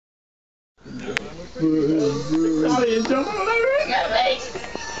Daddy is jumping all over it.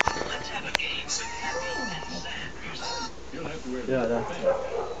 Yeah, that's it.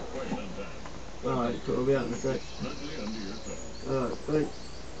 Alright, cool, I'll be out in a sec. Alright, thanks.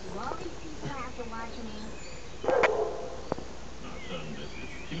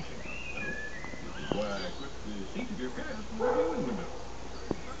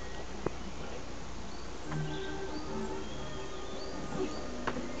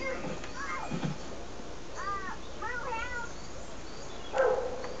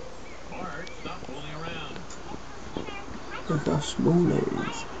 Look how small it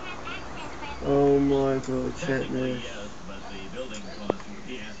is. Oh my god, check this.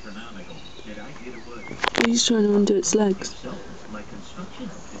 He's trying to undo its legs.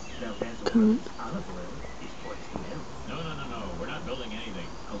 Can't. No, we're not building anything.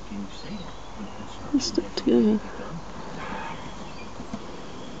 How can you say it when construction It's stuck together.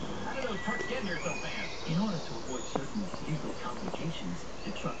 How do those trucks get here so fast? In order to avoid certain legal complications,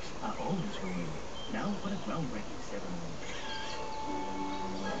 the trucks are always removed. Now for the groundbreaking ceremony.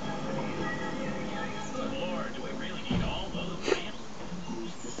 Lord, do we really need all those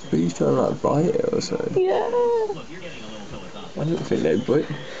ramps? Are you trying to like bite it or something? Yeah. Look, you're getting a little philosophical. I don't think they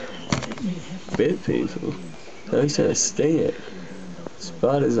bit people. They're trying to sting it.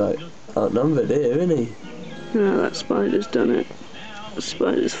 Spider's like outnumbered here, isn't he? No, that spider's done it. The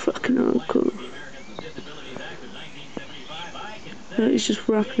spider's fucking hardcore. He's just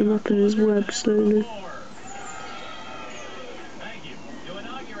wrapping him up in his web slowly. Thank you. To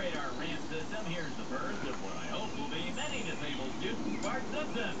inaugurate our ramp system, here's the first of what I hope will be many disabled students. Bart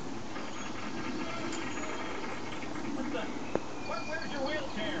Simpson. What's that? Where's your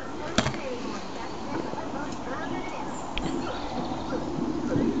wheelchair?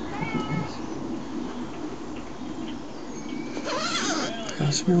 How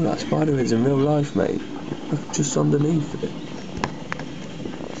small that spider is in real life, mate. Look just underneath it.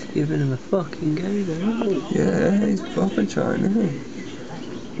 He's giving him a fucking go there, isn't he? Yeah, he's proper trying, isn't he?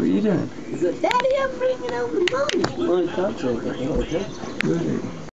 What are you doing? Daddy, I'm bringing home the money. Oh, that's it. Really?